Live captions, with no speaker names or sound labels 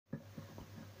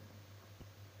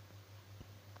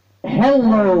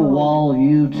Hello, all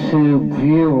YouTube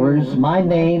viewers. My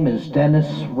name is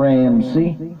Dennis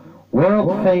Ramsey,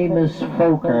 world famous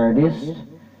folk artist.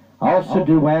 Also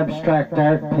do abstract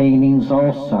art paintings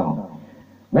also.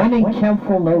 When in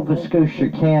Kempfel, Nova Scotia,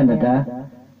 Canada,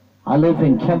 I live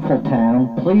in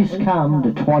Kempfeltown. Please come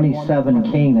to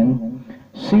 27 Canaan,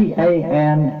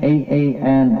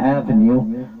 C-A-N-A-A-N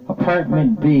Avenue,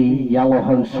 Apartment B, Yellow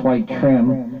House, White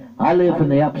Trim. I live in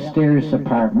the upstairs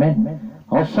apartment.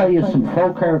 I'll sell you some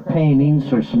folk art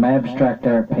paintings or some abstract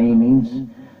art paintings.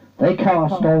 They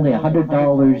cost only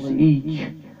 $100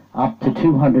 each, up to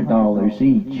 $200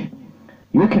 each.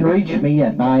 You can reach me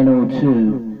at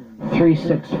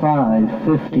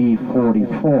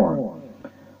 902-365-5044.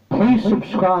 Please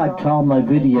subscribe to all my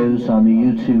videos on the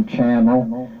YouTube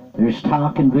channel. There's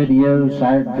talking videos,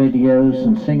 art videos,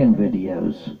 and singing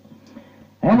videos.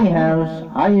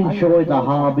 Anyhow, I enjoy the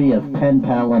hobby of pen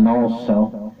paling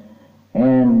also.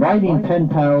 And writing pen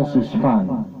pals is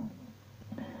fun.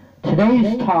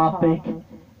 Today's topic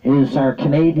is our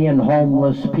Canadian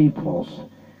homeless peoples.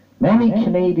 Many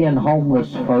Canadian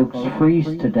homeless folks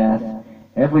freeze to death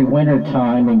every winter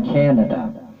time in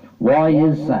Canada. Why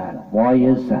is that? Why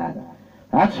is that?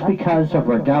 That's because of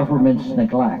our government's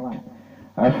neglect.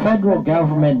 Our federal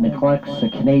government neglects the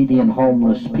Canadian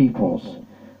homeless peoples.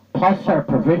 Plus our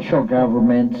provincial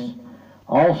governments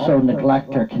also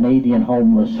neglect our Canadian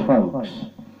homeless folks.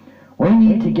 We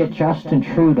need to get Justin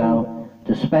Trudeau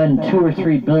to spend $2 or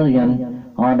 $3 billion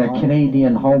on our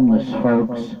Canadian homeless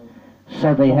folks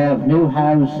so they have new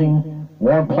housing,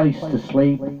 warm place to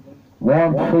sleep,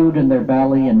 warm food in their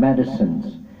belly, and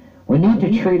medicines. We need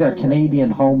to treat our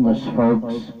Canadian homeless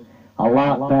folks a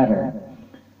lot better.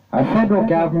 Our federal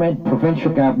government,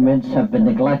 provincial governments have been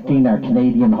neglecting our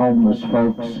Canadian homeless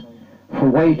folks for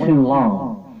way too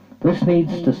long. This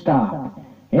needs to stop.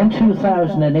 In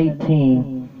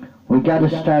 2018, we got to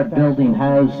start building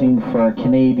housing for our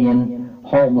Canadian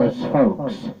homeless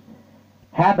folks.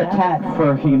 Habitat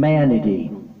for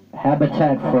Humanity.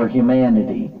 Habitat for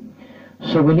Humanity.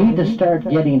 So we need to start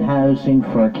getting housing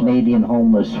for our Canadian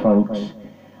homeless folks.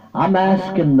 I'm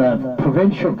asking the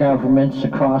provincial governments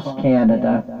across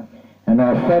Canada and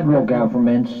our federal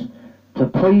governments to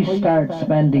please start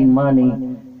spending money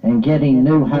and getting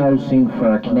new housing for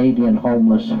our Canadian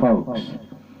homeless folks.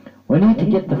 We need to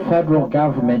get the federal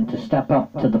government to step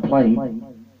up to the plate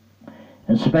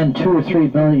and spend $2 or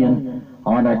 $3 billion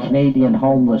on our Canadian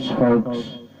homeless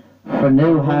folks for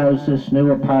new houses,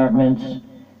 new apartments,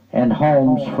 and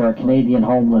homes for our Canadian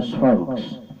homeless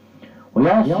folks. We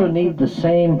also need the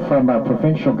same from our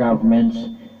provincial governments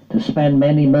to spend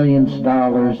many millions of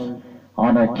dollars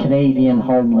on our Canadian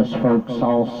homeless folks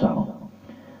also.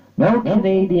 No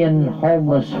Canadian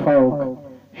homeless folk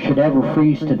should ever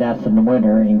freeze to death in the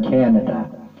winter in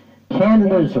Canada.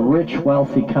 Canada is a rich,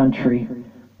 wealthy country,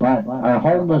 but our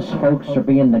homeless folks are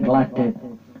being neglected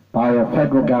by our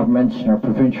federal governments and our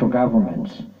provincial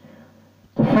governments.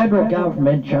 The federal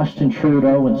government, Justin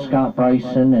Trudeau and Scott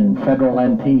Bryson and federal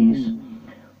MPs,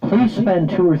 please spend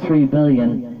 $2 or $3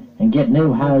 billion and get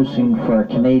new housing for our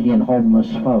Canadian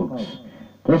homeless folks.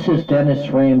 This is Dennis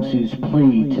Ramsey's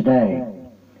plea today.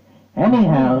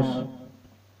 Anyhow,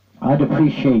 I'd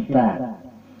appreciate that.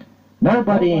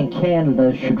 Nobody in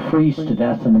Canada should freeze to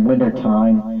death in the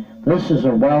wintertime. This is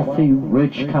a wealthy,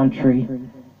 rich country,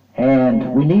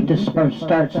 and we need to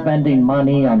start spending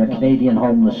money on our Canadian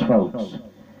homeless folks.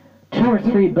 $2 or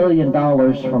 $3 billion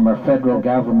from our federal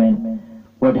government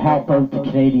would help out the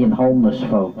Canadian homeless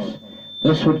folks.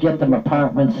 This would get them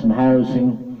apartments and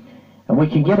housing, and we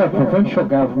can get our provincial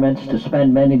governments to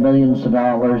spend many millions of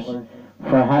dollars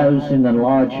for housing and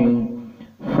lodging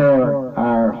for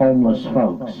our homeless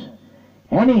folks.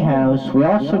 Anyhow, we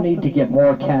also need to get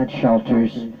more cat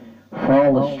shelters for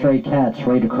all the stray cats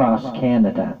right across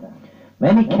Canada.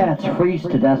 Many cats freeze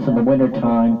to death in the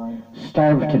wintertime,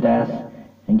 starve to death,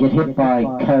 and get hit by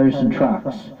cars and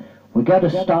trucks. We got to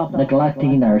stop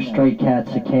neglecting our stray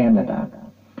cats of Canada.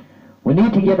 We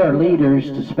need to get our leaders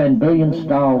to spend billions of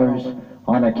dollars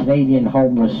on our Canadian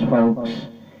homeless folks,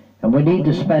 and we need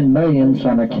to spend millions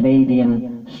on our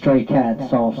Canadian stray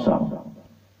cats also.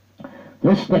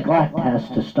 This neglect has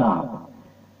to stop.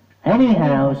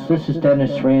 Anyhow, this is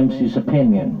Dennis Ramsey's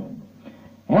opinion.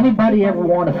 Anybody ever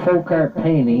want a folk art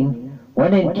painting?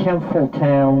 When in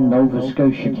Kempfeltown, Nova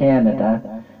Scotia,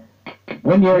 Canada.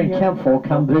 When you're in Kempfel,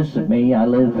 come visit me. I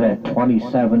live at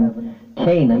 27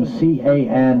 Canaan,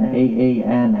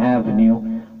 C-A-N-A-A-N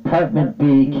Avenue, Apartment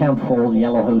B, Kempfel,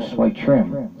 Yellow House, White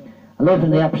Trim. I live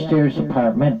in the upstairs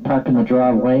apartment, park in the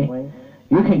driveway.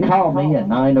 You can call me at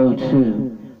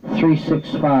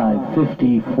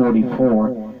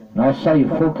 902-365-5044. and I'll sell you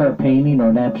folk art painting or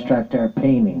an abstract art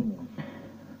painting.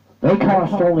 They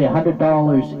cost only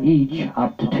 $100 each,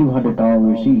 up to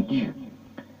 $200 each.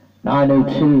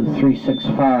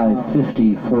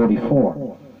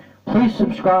 902-365-5044. Please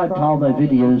subscribe to all my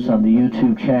videos on the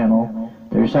YouTube channel.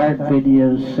 There's art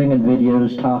videos, singing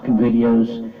videos, talking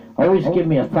videos. Always give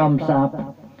me a thumbs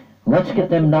up. Let's get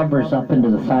them numbers up into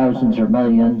the thousands or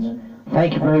millions.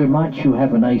 Thank you very much. You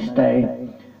have a nice day.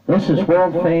 This is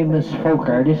world-famous folk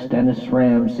artist Dennis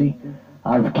Ramsay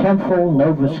of Kempful,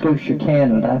 Nova Scotia,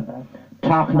 Canada,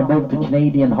 talking about the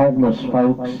Canadian homeless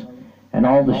folks and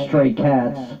all the stray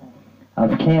cats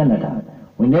of Canada.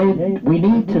 We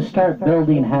need to start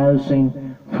building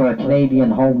housing for our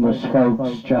Canadian homeless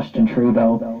folks, Justin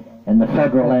Trudeau, and the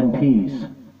federal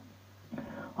MPs.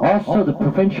 Also, the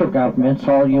provincial governments,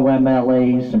 all you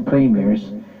MLAs and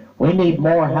premiers, we need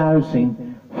more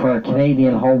housing for our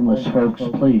Canadian homeless folks,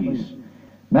 please.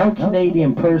 No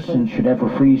Canadian person should ever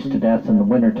freeze to death in the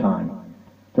wintertime.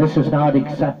 This is not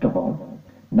acceptable.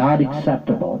 Not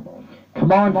acceptable.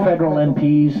 Come on, federal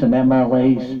MPs and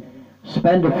MLAs,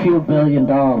 spend a few $1 billion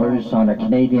on our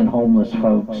Canadian homeless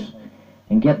folks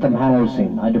and get them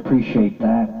housing. I'd appreciate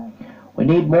that. We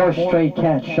need more stray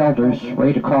cat shelters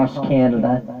right across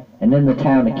Canada and in the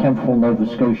town of Kempful, Nova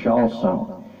Scotia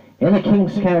also. In the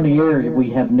Kings County area,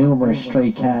 we have numerous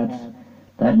stray cats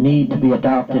that need to be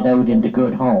adopted out into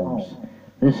good homes.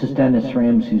 This is Dennis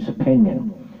Ramsay's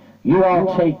opinion. You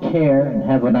all take care and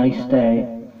have a nice day.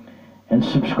 And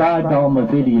subscribe to all my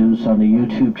videos on the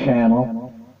YouTube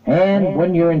channel. And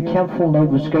when you're in Kempful,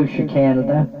 Nova Scotia,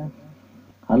 Canada,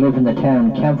 I live in the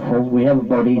town of Kempful. We have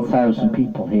about 8,000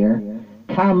 people here.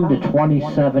 Come to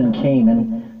 27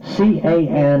 Canaan,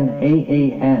 C-A-N-A-A-N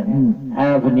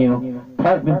Avenue,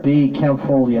 Apartment B,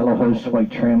 Kempful, Yellow House,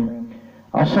 White Trim.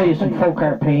 I'll show you some folk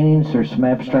art paintings or some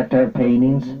abstract art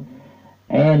paintings.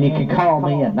 And you can call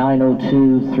me at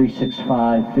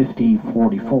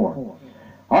 902-365-5044.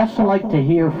 Also like to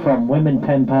hear from women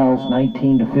pen pals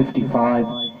 19 to 55,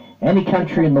 any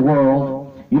country in the world.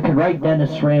 You can write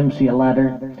Dennis Ramsay a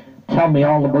letter, tell me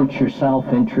all about yourself,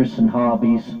 interests and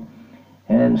hobbies,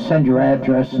 and send your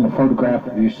address and a photograph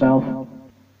of yourself.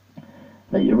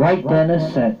 You write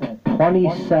Dennis at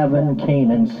 27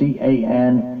 Canaan,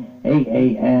 C-A-N-A-A-N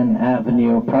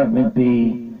Avenue, Apartment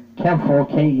B, Kempful,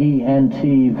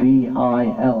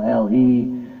 K-E-N-T-V-I-L-L-E,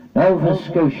 Nova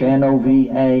Scotia,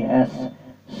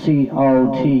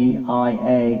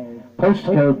 N-O-V-A-S-C-O-T-I-A,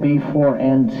 postcode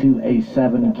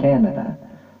B4N2A7, Canada.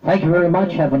 Thank you very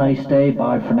much. Have a nice day.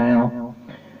 Bye for now.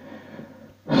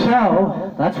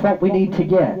 So, that's what we need to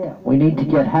get. We need to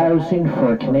get housing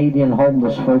for Canadian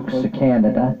homeless folks of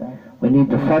Canada. We need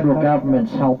the federal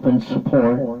government's help and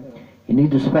support. You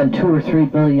need to spend $2 or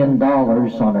 $3 billion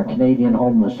on our Canadian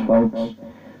homeless folks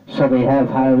so they have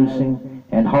housing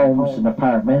and homes and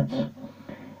apartments.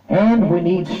 And we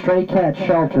need stray cat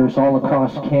shelters all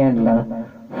across Canada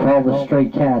for all the stray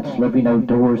cats living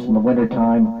outdoors in the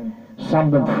wintertime.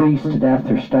 Some of them freeze to death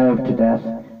or starve to death.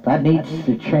 That needs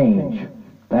to change.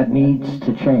 That needs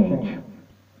to change.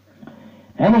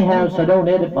 Anyhow, I don't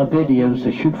edit my videos,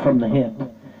 I shoot from the hip.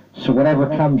 So whatever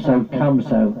comes out,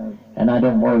 and I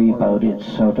don't worry about it,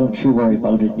 so don't you worry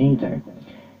about it neither.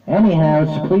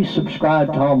 Anyhow, please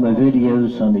subscribe to all my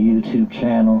videos on the YouTube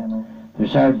channel.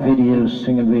 There's art videos,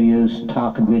 singing videos,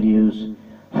 talking videos.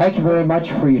 Thank you very much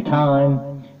for your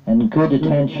time and good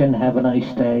attention. Have a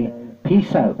nice day.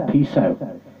 Peace out. Peace out.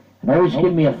 And always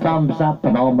give me a thumbs up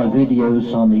on all my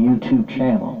videos on the YouTube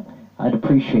channel. I'd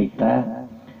appreciate that.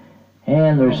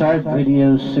 And there's art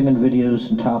videos, singing videos,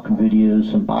 and talking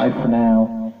videos. And bye for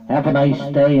now. Have a nice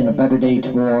day and a better day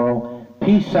tomorrow.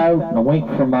 Peace out and a wink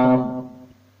from Mom.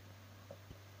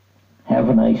 Have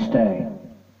a nice day.